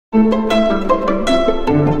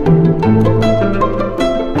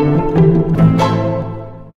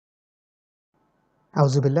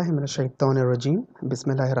औज़ुबिल्लाहिमिनश्शैतानिर्रजीम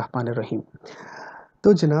बिस्मिल्लाहिर्रहमानिर्रहीम।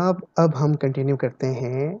 तो जनाब अब हम कंटिन्यू करते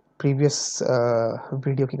हैं प्रीवियस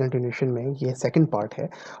वीडियो की कंटिन्यूशन में। ये सेकंड पार्ट है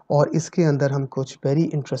और इसके अंदर हम कुछ very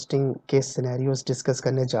interesting case scenarios discuss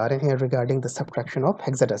करने जा रहे हैं रिगार्डिंग द सब्ट्रैक्शन ऑफ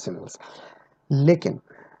हेक्साडेसिमल्स। लेकिन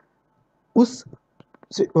उस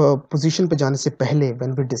पोजीशन पे जाने से पहले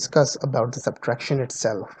when we discuss about the subtraction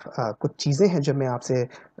itself, कुछ चीज़ें हैं जो मैं आपसे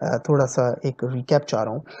थोड़ा सा एक रिकैप चाह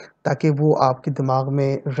रहा हूँ ताकि वो आपके दिमाग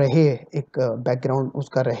में रहे, एक बैकग्राउंड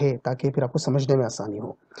उसका रहे ताकि फिर आपको समझने में आसानी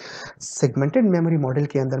हो। सेगमेंटेड मेमोरी मॉडल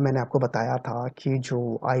के अंदर मैंने आपको बताया था कि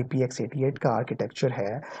जो IPX88 का आर्किटेक्चर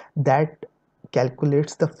है that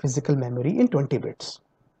calculates the physical memory in 20 bits.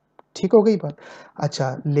 ठीक हो गई बात।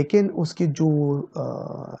 अच्छा, लेकिन उसकी जो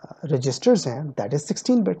रजिस्टर्स हैं दैट इज़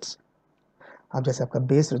 16 बिट्स। अब जैसे आपका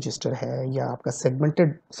बेस रजिस्टर है या आपका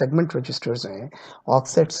सेगमेंट रजिस्टर्स हैं,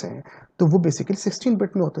 ऑफसेट्स हैं, तो वो बेसिकली 16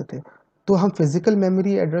 बिट में होते थे। तो हम फिजिकल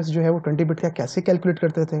मेमोरी एड्रेस जो है वो 20 बिट का कैसे कैलकुलेट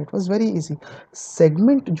करते थे? It was very easy.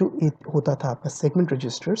 Segment जो होता था आपका सेगमेंट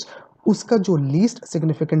रजिस्टर्स, उसका जो लीस्ट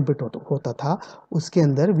सिग्निफिकेंट बिट होता था, उसके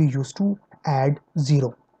अंदर we used to add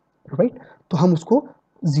 0, right? तो हम उसको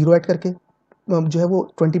 0 ऐड करके जो है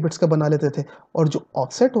वो 20 बिट्स का बना लेते थे और जो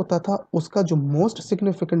ऑफसेट होता था उसका जो मोस्ट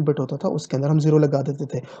सिग्निफिकेंट बिट होता था उसके अंदर हम 0 लगा देते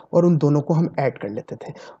थे और उन दोनों को हम ऐड कर लेते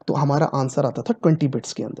थे। तो हमारा आंसर आता था 20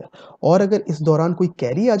 बिट्स के अंदर। और अगर इस दौरान कोई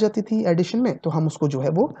कैरी आ जाती थी एडिशन में तो हम उसको जो है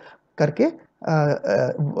वो करके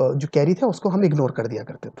जो कैरी था उसको हम इग्नोर कर दिया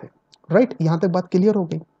करते थे। राइट? यहाँ तक बात क्लियर हो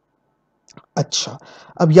गई? अच्छा,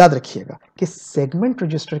 अब याद रखिएगा कि सेगमेंट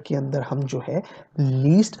रजिस्टर के अंदर हम जो है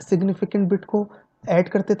लीस्ट सिग्निफिकेंट बिट को ऐड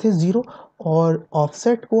करते थे 0 और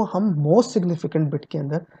ऑफसेट को हम मोस्ट सिग्निफिकेंट बिट के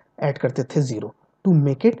अंदर ऐड करते थे 0 to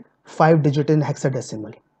make it 5 digit in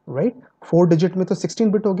hexadecimal, right? 4 digit में तो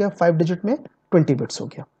 16 बिट हो गया, 5 डिजिट में 20 बिट्स हो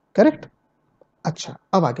गया, करेक्ट? अच्छा,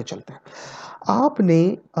 अब आगे चलते हैं।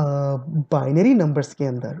 आपने बाइनरी नंबर्स के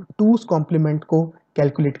अंदर 2's कॉम्प्लीमेंट को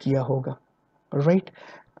कैलकुलेट किया होगा, राइट?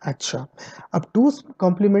 अच्छा, अब 2's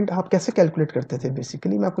कॉम्प्लीमेंट आप कैसे कैलकुलेट करते थे?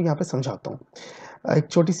 बेसिकली मैं आपको यहाँ पे समझाता हूँ। एक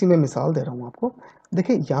छोटी-सी मैं मिसाल दे रहा हूँ आपको।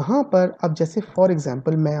 देखिए यहाँ पर अब जैसे फॉर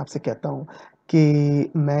एग्ज़ाम्पल मैं आपसे कहता हूँ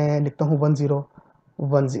कि मैं लिखता हूँ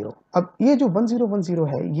 1010। अब ये जो 1010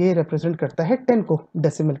 है ये रिप्रेज़ेंट करता है 10 को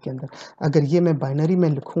डेसिमल के अंदर। अगर ये मैं बाइनरी में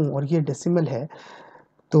लिखूँ और ये डेसिमल है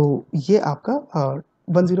तो ये आपका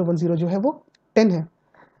 1010 जो है वो 10 है।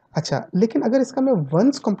 अच्छा, लेकिन अगर इसका मैं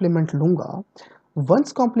वन्स कॉम्प्लीमेंट लूँगा,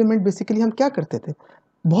 वन्स कॉम्प्लीमेंट बेसिकली हम क्या करते थे?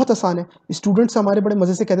 बहुत आसान है। स्टूडेंट्स हमारे बड़े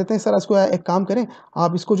मज़े से कह देते हैं सर इसको एक काम करें,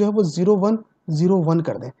 आप इसको जो है वो 0101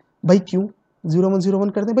 कर दें। भाई क्यों?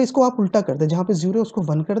 0101 कर दें? भाई इसको आप उल्टा कर दें, जहाँ पे 0 है उसको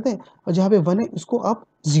 1 कर दें और जहाँ पे 1 है उसको आप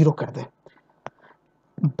 0 कर दें।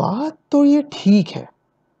 बात तो ये ठीक है,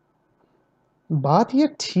 बात ये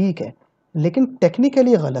ठीक है, लेकिन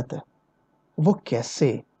टेक्निकली गलत है। वो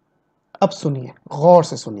कैसे? अब सुनिए, गौर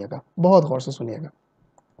से सुनिएगा, बहुत गौर से सुनिएगा।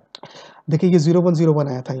 देखिए ये 0101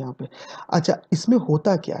 आया था यहाँ पे। अच्छा, इसमें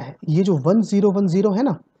होता क्या है? ये जो 1010 है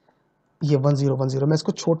ना, ये 1010 मैं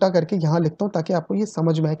इसको छोटा करके यहाँ लिखता हूँ ताकि आपको ये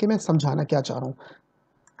समझ में आए कि मैं समझाना क्या चाह रहा हूँ।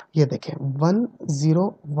 ये देखें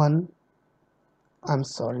 101, आई एम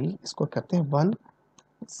सॉरी, इसको कहते हैं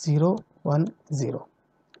 1010,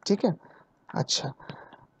 ठीक है? अच्छा,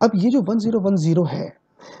 अब ये जो 1010 है,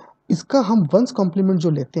 इसका हम वंस कॉम्प्लीमेंट जो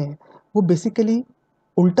लेते हैं, वो बेसिकली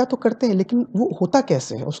उल्टा तो करते हैं लेकिन वो होता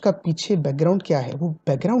कैसे है? उसका पीछे बैकग्राउंड क्या है? वो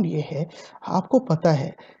बैकग्राउंड ये है, आपको पता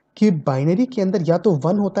है कि बाइनरी के अंदर या तो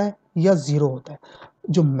 1 होता है या 0 होता है।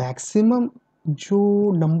 जो मैक्सिमम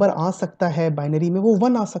जो नंबर आ सकता है बाइनरी में वो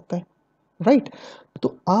 1 आ सकता है, राइट?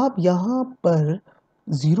 तो आप यहाँ पर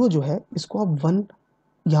 0 जो है इसको आप 1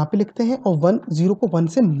 यहाँ पे लिखते हैं और 0 को 1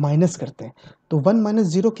 से माइनस करते हैं। तो 1 माइनस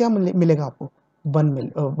 0 क्या मिलेगा आपको?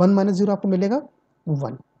 1 माइनस 0 आपको मिलेगा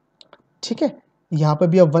 1, ठीक है? यहाँ पर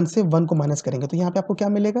भी आप 1 से 1 को माइनस करेंगे तो यहाँ पे आपको क्या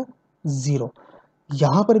मिलेगा? 0।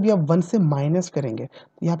 यहाँ पर भी आप 1 से माइनस करेंगे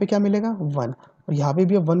तो यहाँ पे क्या मिलेगा? 1 और यहाँ पे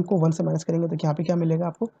भी आप 1 को 1 से माइनस करेंगे तो यहाँ पे क्या मिलेगा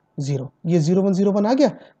आपको? 0। ये 0101 आ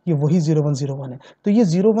गया, ये वही 0101 है। तो ये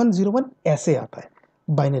 0101 ऐसे आता है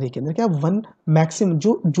बाइनरी के अंदर, क्या 1 मैक्सिमम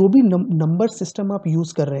जो भी नंबर सिस्टम आप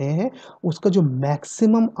यूज़ कर रहे हैं, उसका जो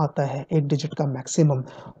मैक्सिमम आता है, एक डिजिट का मैक्सिमम,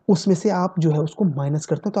 उसमें से आप जो है उसको माइनस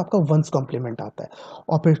करते हैं तो आपका वन्स कॉम्प्लीमेंट आता है।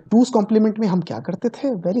 और फिर टूज़ कॉम्प्लीमेंट में हम क्या करते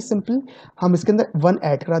थे? वेरी सिंपल, हम इसके अंदर 1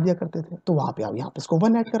 ऐड करा दिया करते थे, तो वहाँ पे आप यहाँ पे इसको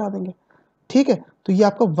 1 ऐड करा देंगे, ठीक है? तो ये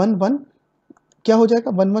आपका 1 क्या हो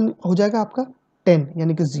जाएगा? 1 हो जाएगा आपका 10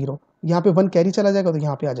 यानी कि 0। यहाँ पे 1 कैरी चला जाएगा तो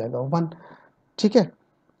यहाँ पे आ जाएगा 1, ठीक है?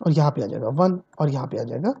 और यहाँ पे आ जाएगा 1 और यहाँ पे आ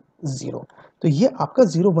जाएगा 0। तो ये आपका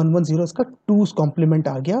 0110 इसका 2's कॉम्प्लीमेंट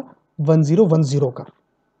आ गया 1010 का,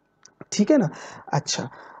 ठीक है ना। अच्छा,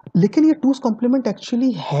 लेकिन ये 2's कॉम्प्लीमेंट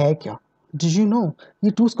एक्चुअली है क्या? डिड यू नो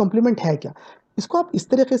ये 2's कॉम्प्लीमेंट है क्या? इसको आप इस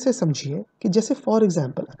तरीके से समझिए कि जैसे फॉर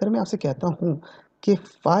एग्जांपल अगर मैं आपसे कहता हूँ कि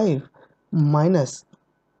 5 माइनस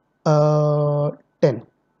 10,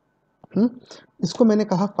 इसको मैंने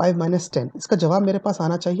कहा 5 माइनस 10, इसका जवाब मेरे पास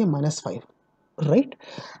आना चाहिए -5, राइट।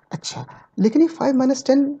 अच्छा, लेकिन ये 5 माइनस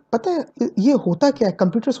 10 पता है ये होता क्या है,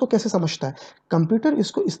 कंप्यूटर इसको कैसे समझता है? कंप्यूटर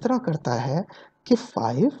इसको इस तरह करता है कि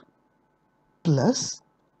 5 प्लस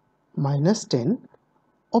माइनस 10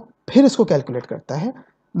 और फिर इसको कैलकुलेट करता है।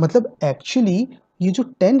 मतलब एक्चुअली ये जो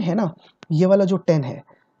 10 है ना, ये वाला जो 10 है,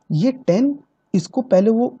 ये 10 इसको पहले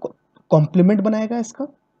वो कॉम्प्लीमेंट बनाएगा, इसका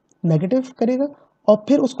नेगेटिव करेगा और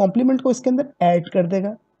फिर उस कॉम्प्लीमेंट को इसके अंदर ऐड कर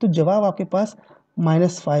देगा, तो जवाब आपके पास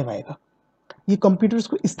 -5 आएगा। ये कंप्यूटर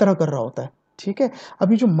इसको इस तरह कर रहा होता है, ठीक है।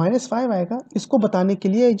 अभी जो -5 आएगा इसको बताने के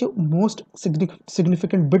लिए जो मोस्ट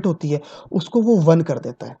सिग्निफिकेंट बिट होती है उसको वो 1 कर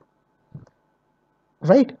देता है,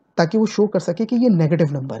 राइट, ताकि वो शो कर सके कि ये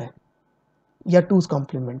नेगेटिव नंबर है या 2's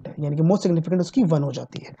कॉम्प्लीमेंट है, यानी कि मोस्ट सिग्निफिकेंट उसकी 1 हो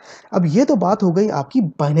जाती है। अब ये तो बात हो गई आपकी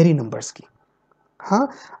बाइनरी नंबर्स की। हाँ,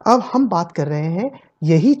 अब हम बात कर रहे हैं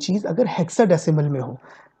यही चीज़ अगर हेक्साडेसिमल में हो।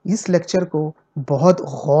 इस लेक्चर को बहुत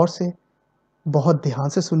गौर से, बहुत ध्यान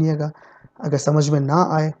से सुनिएगा। अगर समझ में ना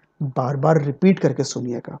आए, बार-बार रिपीट करके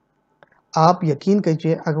सुनिएगा। आप यकीन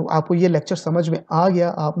कीजिए अगर आपको ये लेक्चर समझ में आ गया,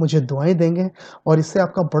 आप मुझे दुआएँ देंगे और इससे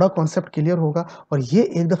आपका बड़ा कॉन्सेप्ट क्लियर होगा और ये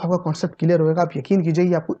एक दफ़ा आपका कॉन्सेप्ट क्लियर होएगा, आप यकीन कीजिए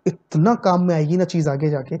ये आपको इतना काम में आएगी ना चीज़ आगे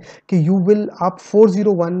जाके कि यू विल आप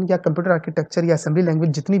 401 या कंप्यूटर आर्किटेक्चर या असेंबली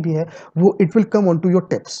लैंग्वेज जितनी भी है, वो it will come on to your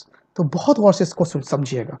tips. तो बहुत गौर से इसको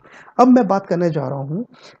समझिएगा। अब मैं बात करने जा रहा हूँ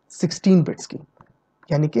 16 बिट्स की,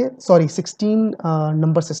 यानी कि सॉरी 16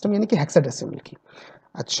 नंबर सिस्टम यानी कि हेक्साडेसिमल की।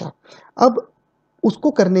 अच्छा, अब उसको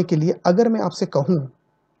करने के लिए अगर मैं आपसे कहूँ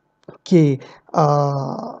कि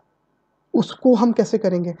उसको हम कैसे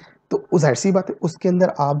करेंगे? तो ज़ाहिर-सी बात है उसके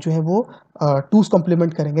अंदर आप जो है वो 2's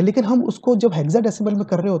कॉम्प्लीमेंट करेंगे, लेकिन हम उसको जब हेक्साडेसिमल में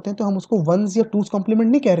कर रहे होते हैं तो हम उसको 1s या 2's कॉम्प्लीमेंट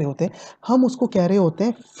नहीं कह रहे होते, हम उसको कह रहे होते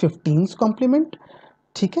हैं 15's कॉम्प्लीमेंट,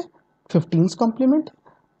 ठीक है? 15's कॉम्प्लीमेंट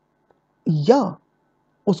या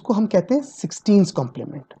उसको हम कहते हैं 16's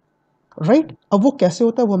कॉम्प्लीमेंट, राइट। अब वो कैसे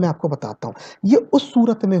होता है वो मैं आपको बताता हूँ। ये उस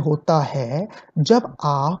सूरत में होता है जब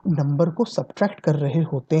आप नंबर को सब्ट्रैक्ट कर रहे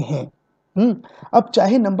होते हैं। अब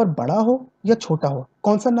चाहे नंबर बड़ा हो या छोटा हो,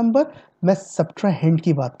 कौन-सा नंबर? मैं सब्ट्राहेंड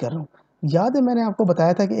की बात कर रहा हूँ। याद है मैंने आपको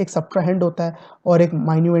बताया था कि एक सब्ट्राहेंड होता है और एक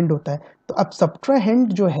माइन्यूएंड होता है। तो अब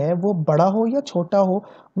सब्ट्राहेंड जो है वो बड़ा हो या छोटा हो,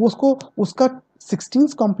 वो उसको उसका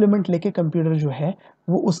 16th कॉम्प्लीमेंट लेके कंप्यूटर जो है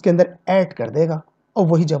वो उसके अंदर ऐड कर देगा और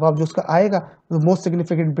वही जवाब जो उसका आएगा मोस्ट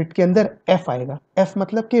सिग्निफिकेंट बिट के अंदर एफ आएगा, एफ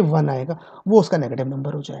मतलब कि 1 आएगा, वो उसका नेगेटिव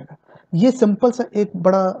नंबर हो जाएगा। ये सिंपल सा एक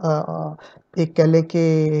बड़ा एक कह लें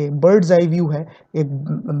कि बर्ड्स आई व्यू है, एक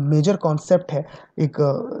मेजर कॉन्सेप्ट है, एक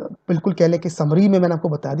बिल्कुल कह लें कि समरी में मैंने आपको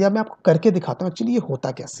बता दिया। मैं आपको करके दिखाता हूँ एक्चुअली ये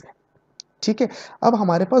होता कैसे है, ठीक है। अब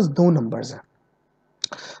हमारे पास 2 नंबर्स हैं,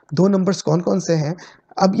 2 नंबर्स कौन-कौन से हैं?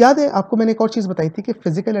 अब याद है आपको मैंने एक और चीज़ बताई थी कि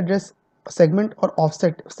फिजिकल एड्रेस सेगमेंट और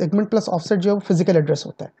ऑफसेट, सेगमेंट प्लस ऑफसेट जो है वो फिजिकल एड्रेस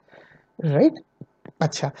होता है, राइट?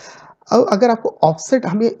 अच्छा, अब अगर आपको ऑफसेट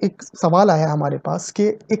हमें एक सवाल आया हमारे पास कि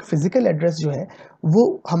एक फिजिकल एड्रेस जो है वो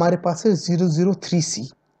हमारे पास है 003C,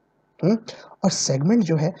 हुँ? और सेगमेंट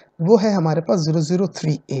जो है वो है हमारे पास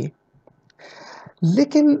 003A।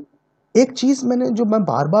 लेकिन एक चीज़ मैंने जो मैं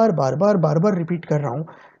बार-बार रिपीट कर रहा हूँ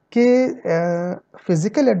कि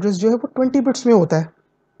फिजिकल एड्रेस जो है वो 20 बिट्स में होता है।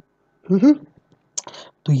 हुँ।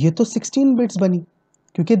 तो ये तो 16 बिट्स बनी,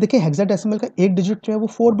 क्योंकि देखिए हेक्साडेसिमल का एक डिजिट जो है वो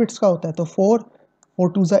 4 बिट्स का होता है, तो 4, 4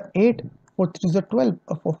 2 ज़ा 8, 4 3 ज़ा 12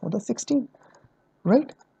 और 4 4 ज़ा 16,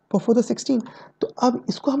 राइट? 4 4 ज़ा 16। तो अब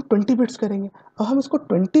इसको हम 20 बिट्स करेंगे। अब हम इसको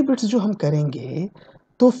 20 बिट्स जो हम करेंगे,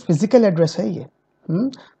 तो फिज़िकल एड्रेस है ये,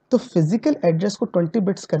 हुँ? तो फिज़िकल एड्रेस को 20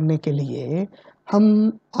 बिट्स करने के लिए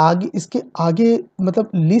हम आगे इसके आगे मतलब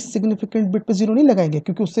लीस्ट सिग्निफिकेंट बिट पे 0 नहीं लगाएँगे,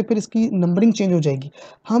 क्योंकि उससे फिर इसकी नंबरिंग चेंज हो जाएगी।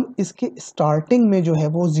 हम इसके स्टार्टिंग में जो है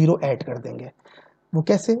वो 0 ऐड कर देंगे। वो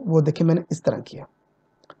कैसे? वो देखिए मैंने इस तरह किया,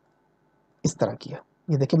 इस तरह किया।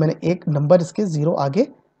 ये देखिए मैंने एक नंबर इसके 0 आगे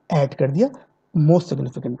ऐड कर दिया मोस्ट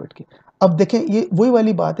सिग्निफिकेंट बिट के। अब देखें ये वही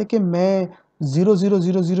वाली बात है कि मैं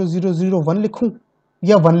 0 लिखूँ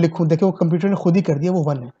या 1 लिखूँ, देखिए वो कंप्यूटर ने खुद ही कर दिया वो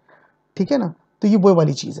 1 है, ठीक है ना? तो ये वो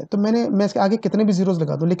वाली चीज़ है। तो मैं इसके आगे कितने भी ज़ीरोज़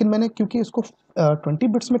लगा दूँ, लेकिन मैंने क्योंकि इसको 20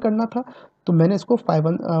 बिट्स में करना था, तो मैंने इसको 4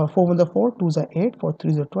 1 ज़ा 4, 2 ज़ा 8, 4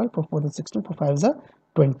 3 ज़ा 12, 4 4 ज़ा 16, 4 5 ज़ा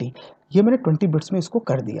 20। ये मैंने 20 बिट्स में इसको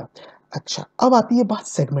कर दिया। अच्छा, अब आती है बात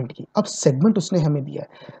सेगमेंट की। अब सेगमेंट उसने हमें दिया है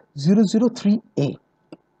 003A।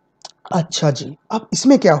 अच्छा जी, अब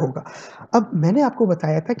इसमें क्या होगा? अब मैंने आपको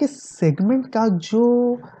बताया था कि सेगमेंट का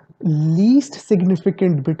जो लीस्ट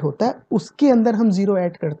सिग्निफिकेंट बिट होता है, उसके अंदर हम 0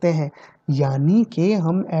 ऐड करते हैं। यानी कि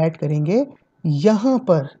हम ऐड करेंगे यहाँ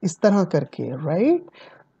पर इस तरह करके, राइट?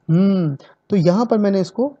 तो यहाँ पर मैंने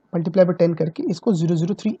इसको मल्टीप्लाई बाय 10 करके इसको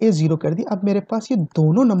 003A0 कर दिया। अब मेरे पास ये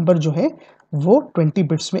दोनों नंबर जो है वो 20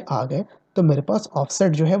 बिट्स में आ गए, तो मेरे पास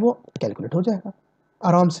ऑफसेट जो है वो कैलकुलेट हो जाएगा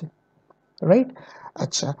आराम से, राइट?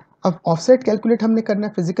 अच्छा, अब ऑफसेट कैलकुलेट हमने करना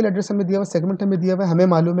है, फिजिकल एड्रेस हमें दिया हुआ है, सेगमेंट हमें दिया हुआ है, हमें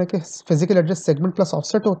मालूम है कि physical address segment plus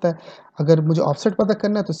offset होता है। अगर मुझे ऑफसेट पता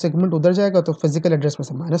करना है तो सेगमेंट उधर जाएगा तो फिजिकल एड्रेस में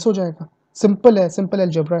से माइनस हो जाएगा। सिंपल है, सिंपल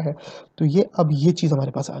अलजेब्रा है। तो ये अब ये चीज़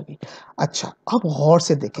हमारे पास आ गई। अच्छा, अब गौर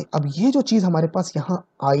से देखें, अब ये जो चीज़ हमारे पास यहाँ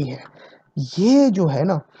आई है, ये जो है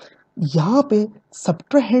ना, यहाँ पे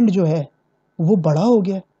सबट्राहेंड जो है वो बड़ा हो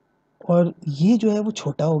गया है और ये जो है वो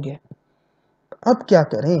छोटा हो गया है। अब क्या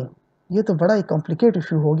करें? ये तो बड़ा ही कॉम्प्लिकेट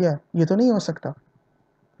इश्यू हो गया, ये तो नहीं हो सकता।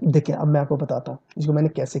 देखिए, अब मैं आपको बताता हूँ, इसको मैंने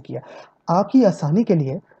कैसे किया। आपकी आसानी के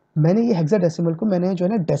लिए मैंने ये हेक्साडेसिमल को मैंने जो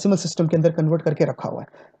है ना डेसिमल सिस्टम के अंदर कन्वर्ट करके रखा हुआ है,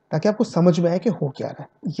 ताकि आपको समझ में आए कि हो क्या रहा है।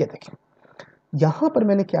 ये देखिए, यहाँ पर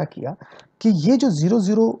मैंने क्या किया कि ये जो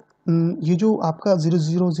 00 ये जो आपका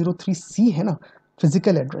 0003C है ना,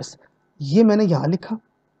 फिज़िकल एड्रेस, ये मैंने यहाँ लिखा,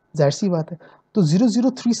 ज़ाहिर-सी बात है। तो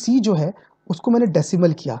 003C जो है, उसको मैंने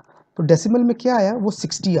डेसिमल किया, तो डेसिमल में क्या आया? वो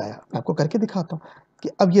 60 आया। मैं आपको करके दिखाता हूँ कि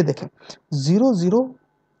अब ये देखें,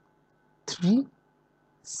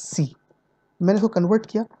 003C मैंने इसको कन्वर्ट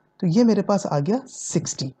किया, तो ये मेरे पास आ गया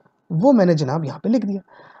 60, वो मैंने जनाब यहाँ पे लिख दिया।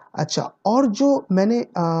 अच्छा, और जो मैंने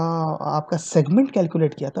आपका सेगमेंट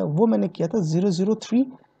कैलकुलेट किया था, वो मैंने किया था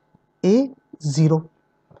 003A0,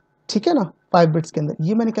 ठीक है ना? 5 बिट्स के अंदर,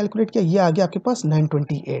 ये मैंने कैलकुलेट किया, ये आ गया आपके पास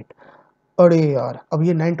 928। अरे यार! अब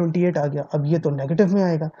ये 928 आ गया, अब ये तो नेगेटिव में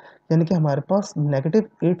आएगा, यानी कि हमारे पास नेगेटिव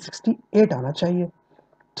 868 आना चाहिए,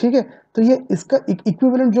 ठीक है? तो ये इसका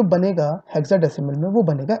इक्विवेलेंट जो बनेगा हेक्साडेसिमल में, वो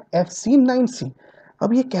बनेगा FC9C।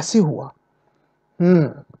 अब ये कैसे हुआ?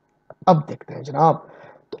 अब देखते हैं जनाब।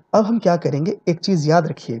 तो अब हम क्या करेंगे, एक चीज़ याद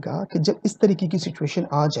रखिएगा कि जब इस तरीके की सिचुएशन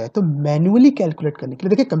आ जाए तो मैन्युअली कैलकुलेट करने के लिए,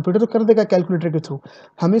 देखिए कंप्यूटर तो कर देगा कैलकुलेटर के थ्रू,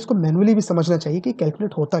 हमें इसको मैन्युअली भी समझना चाहिए कि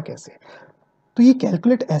कैलकुलेट होता कैसे है। तो ये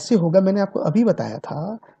कैलकुलेट ऐसे होगा, मैंने आपको अभी बताया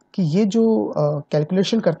था कि ये जो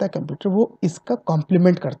कैलकुलेशन करता है कंप्यूटर, वो इसका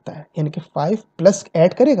कॉम्प्लीमेंट करता है, यानी कि 5 प्लस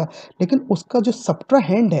ऐड करेगा, लेकिन उसका जो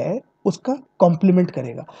सबट्राहेंड है उसका कॉम्प्लीमेंट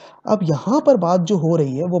करेगा। अब यहाँ पर बात जो हो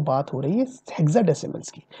रही है वो बात हो रही है हेक्साडेसिमल्स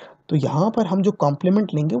की। तो यहाँ पर हम जो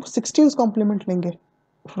कॉम्प्लीमेंट लेंगे वो 16 कॉम्प्लीमेंट लेंगे,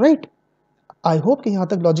 राइट? आई होप कि यहाँ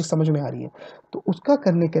तक लॉजिक समझ में आ रही है। तो उसका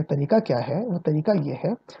करने का तरीका क्या है? वो तरीका ये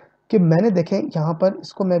है कि मैंने देखें यहाँ पर,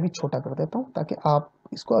 इसको मैं भी छोटा कर देता हूँ ताकि आप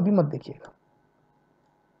इसको अभी मत देखिएगा।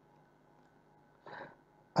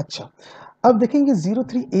 अच्छा, अब देखेंगे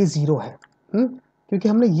 03A0 है, क्योंकि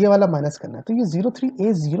हमने ये वाला माइनस करना है, तो ये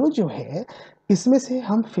 03A0 जो है, इसमें से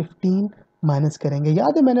हम 15 माइनस करेंगे।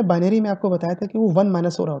 याद है मैंने बाइनरी में आपको बताया था कि वो 1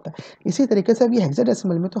 माइनस हो रहा होता है। इसी तरीके से अब ये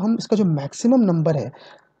हेक्साडेसिमल में तो हम इसका जो मैक्सिमम नंबर है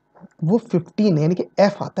वो 15 है, यानी कि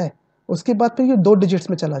F आता है, उसके बाद फिर ये 2 डिजिट्स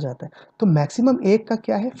में चला जाता है। तो मैक्सिमम एक का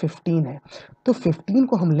क्या है? 15 है। तो 15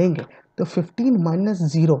 को हम लेंगे, तो 15 माइनस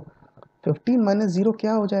 0, 15 माइनस 0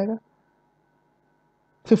 क्या हो जाएगा?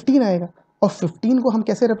 15 आएगा। और 15 को हम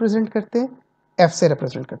कैसे रिप्रेजेंट करते हैं? F से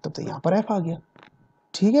रिप्रेजेंट करते हैं, तो यहाँ पर F आ गया।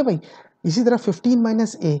 ठीक है भाई? इसी तरह 15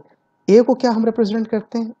 माइनस A, A को क्या हम रिप्रेजेंट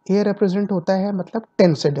करते हैं? A रिप्रेजेंट होता है मतलब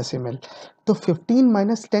 10 से डेसिमल। तो 15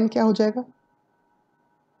 माइनस 10 क्या हो जाएगा?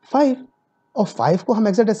 5। और 5 को हम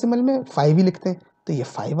हेक्साडेसिमल में 5 ही लिखते हैं, तो ये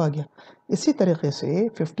 5 आ गया। इसी तरीके से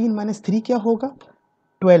 15 माइनस 3 क्या होगा?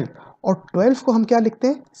 12। और 12 को हम क्या लिखते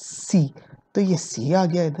हैं? C, तो ये C आ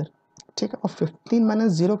गया इधर, ठीक है? और 15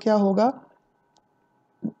 माइनस 0 क्या होगा?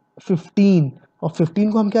 15। और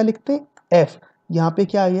 15 को हम क्या लिखते हैं? F। यहाँ पे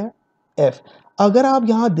क्या आ गया? F। अगर आप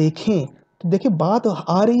यहाँ देखें, तो देखिए बात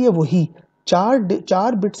आ रही है वही,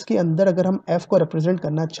 4 बिट्स के अंदर अगर हम F को रिप्रेजेंट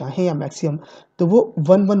करना चाहें या मैक्सिमम, तो वो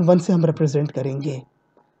 111 से हम रिप्रेजेंट करेंगे,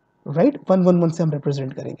 राइट? 111 से हम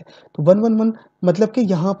रिप्रेजेंट करेंगे। तो 111 मतलब कि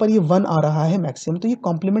यहाँ पर ये 1 आ रहा है मैक्सिमम, तो ये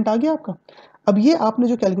कॉम्प्लीमेंट आ गया आपका। अब ये आपने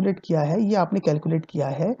जो कैलकुलेट किया है, ये आपने कैलकुलेट किया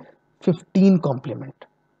है 15 कॉम्प्लीमेंट।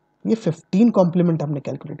 ये 15 कॉम्प्लीमेंट हमने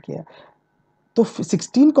कैलकुलेट किया है। तो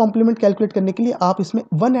 16 कॉम्प्लीमेंट कैलकुलेट करने के लिए आप इसमें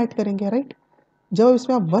 1 ऐड करेंगे, राइट? जब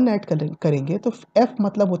इसमें आप 1 ऐड करेंगे तो F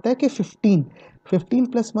मतलब होता है कि 15, 15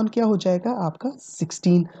 प्लस 1 क्या हो जाएगा आपका?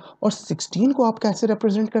 16। और 16 को आप कैसे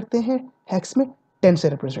रिप्रेजेंट करते हैं हेक्स में? 10 से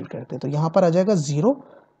रिप्रेजेंट करते हैं, तो यहाँ पर आ जाएगा 0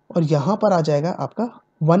 और यहाँ पर आ जाएगा आपका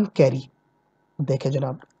 1 कैरी। देखें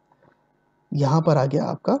जनाब, यहाँ पर आ गया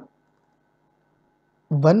आपका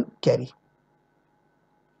 1 कैरी।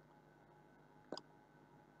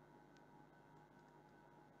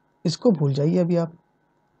 इसको भूल जाइए अभी आप।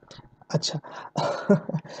 अच्छा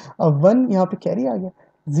अब 1 यहाँ पे कैरी आ गया,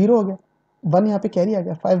 0 हो गया, 1 यहाँ पे कैरी आ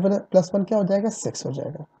गया, 5 प्लस 1 क्या हो जाएगा, 6 हो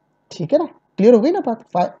जाएगा। ठीक है ना, क्लियर हो गई ना बात।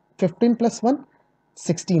 15 प्लस 1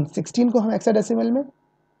 16, 16 को हम हेक्साडेसिमल में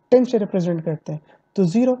 10 से रिप्रेजेंट करते हैं, तो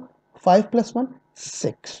 0, 5 प्लस 1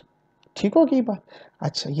 6। ठीक हो गई बात।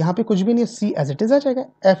 अच्छा यहाँ पे कुछ भी नहीं है, सी एज इट इज आ जाएगा,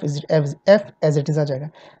 एफ एज इट इज आ जाएगा।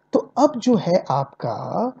 तो अब जो है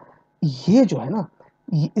आपका ये जो है ना,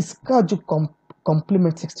 ये इसका जो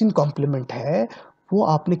कॉम्प्लीमेंट 16 कॉम्प्लीमेंट है वो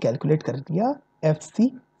आपने कैलकुलेट कर दिया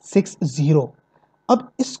FC60।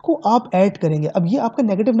 अब इसको आप ऐड करेंगे, अब ये आपका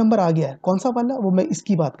नेगेटिव नंबर आ गया है, कौन सा वाला, वो मैं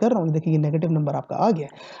इसकी बात कर रहा हूँ। देखिए ये नेगेटिव नंबर आपका आ गया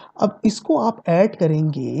है। अब इसको आप ऐड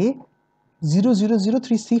करेंगे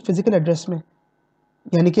 0003C फिजिकल एड्रेस में,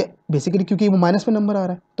 यानी कि बेसिकली क्योंकि वो माइनस में नंबर आ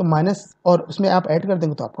रहा है तो माइनस, और उसमें आप ऐड कर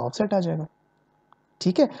देंगे तो आपका ऑफसेट आ जाएगा।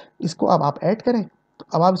 ठीक है, इसको अब आप ऐड करें, तो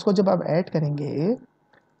अब आप इसको जब आप ऐड करेंगे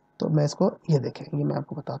तो मैं इसको, ये देखें, ये मैं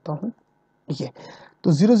आपको बताता हूँ, ये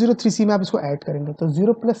तो 003C में आप इसको ऐड करेंगे तो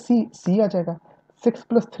 0 प्लस सी आ जाएगा, 6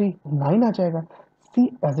 प्लस 3 9 आ जाएगा, सी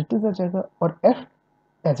एज इट इज आ जाएगा, और एफ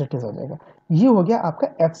एज इट इज आ जाएगा। ये हो गया आपका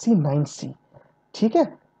FC9C। ठीक है,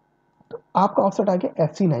 तो आपका ऑफसेट आ गया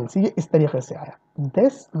FC9C, ये इस तरीके से आया,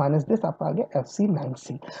 दिस माइनस दिस आपका आ गया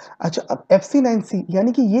FC9C। अच्छा अब FC9C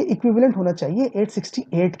यानी कि ये इक्विवेलेंट होना चाहिए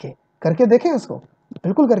 868 के। करके देखें इसको,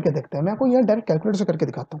 बिल्कुल करके देखते हैं, मैं आपको यहाँ डायरेक्ट कैलकुलेटर से करके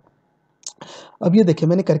दिखाता हूँ। अब ये देखिए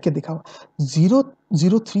मैंने करके दिखा,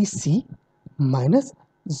 003C माइनस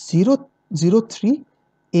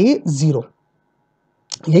 003A0,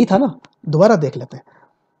 यही था ना, दोबारा देख लेते हैं।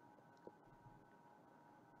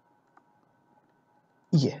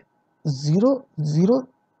 ये 0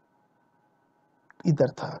 इधर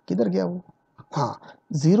था, किधर गया वो, हाँ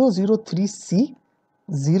 003C,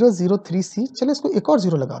 003C, चलो इसको एक और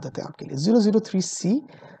 0 लगा देते हैं आपके लिए, 003C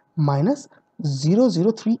माइनस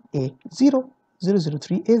 003A0,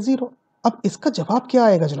 003A0। अब इसका जवाब क्या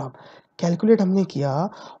आएगा जनाब, कैलकुलेट हमने किया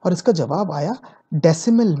और इसका जवाब आया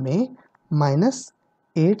डेसिमल में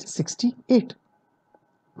 -868,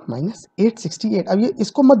 -868। अब ये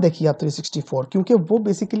इसको मत देखिए आप 364, क्योंकि वो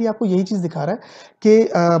बेसिकली आपको यही चीज़ दिखा रहा है कि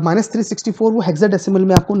 -364 वो हेक्साडेसिमल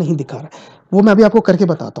में आपको नहीं दिखा रहा है। वो मैं अभी आपको करके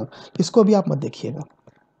बताता हूँ, इसको अभी आप मत देखिएगा,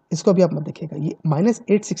 इसको अभी आप मत देखिएगा, ये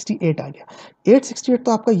 -868 आ गया। 868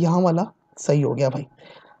 तो आपका यहाँ वाला सही हो गया भाई।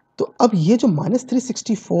 तो अब ये जो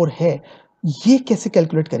 -364 है, ये कैसे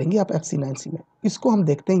कैलकुलेट करेंगे आप FC9C में, इसको हम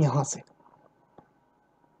देखते हैं यहाँ से,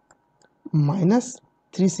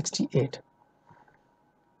 -368,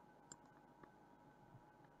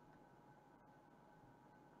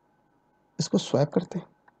 इसको स्वैप करते हैं,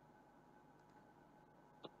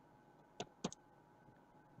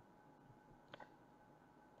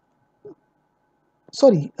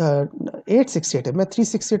 सॉरी 868 है, मैं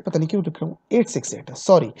 368 पता नहीं क्यों लिख रहा हूँ, 868 है,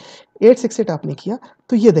 सॉरी 868 आपने किया।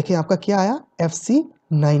 तो ये देखें आपका क्या आया,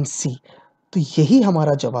 FC9C। तो यही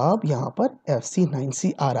हमारा जवाब यहाँ पर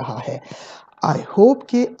FC9C आ रहा है। आई होप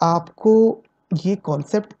कि आपको ये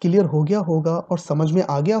कॉन्सेप्ट क्लियर हो गया होगा और समझ में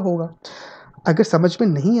आ गया होगा। अगर समझ में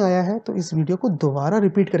नहीं आया है तो इस वीडियो को दोबारा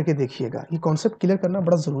रिपीट करके देखिएगा, ये कॉन्सेप्ट क्लियर करना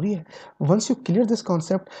बड़ा ज़रूरी है। Once you clear this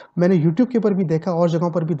concept, मैंने यूट्यूब के ऊपर भी देखा और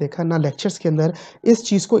जगहों पर भी देखा ना, लेक्चर्स के अंदर इस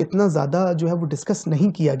चीज़ को इतना ज़्यादा जो है वो डिस्कस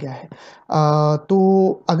नहीं किया गया है।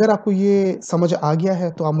 तो अगर आपको ये समझ आ गया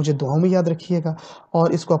है तो आप मुझे दुआओं में याद रखिएगा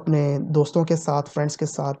और इसको अपने दोस्तों के साथ, फ्रेंड्स के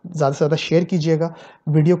साथ ज़्यादा से ज़्यादा शेयर कीजिएगा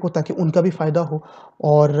वीडियो को, ताकि उनका भी फ़ायदा हो।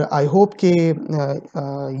 और आई होप कि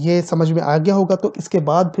ये समझ में आ गया होगा। तो इसके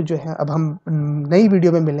बाद फिर जो है अब हम नई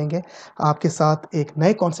वीडियो में मिलेंगे आपके साथ एक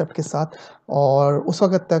नए कॉन्सेप्ट के साथ, और उस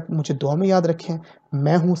वक़्त तक मुझे दुआ में याद रखें।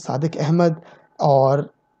 मैं हूँ सादिक अहमद,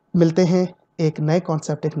 और मिलते हैं एक नए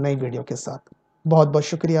कॉन्सेप्ट, एक नई वीडियो के साथ। बहुत-बहुत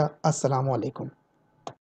शुक्रिया। अस्सलामु अलैकुम।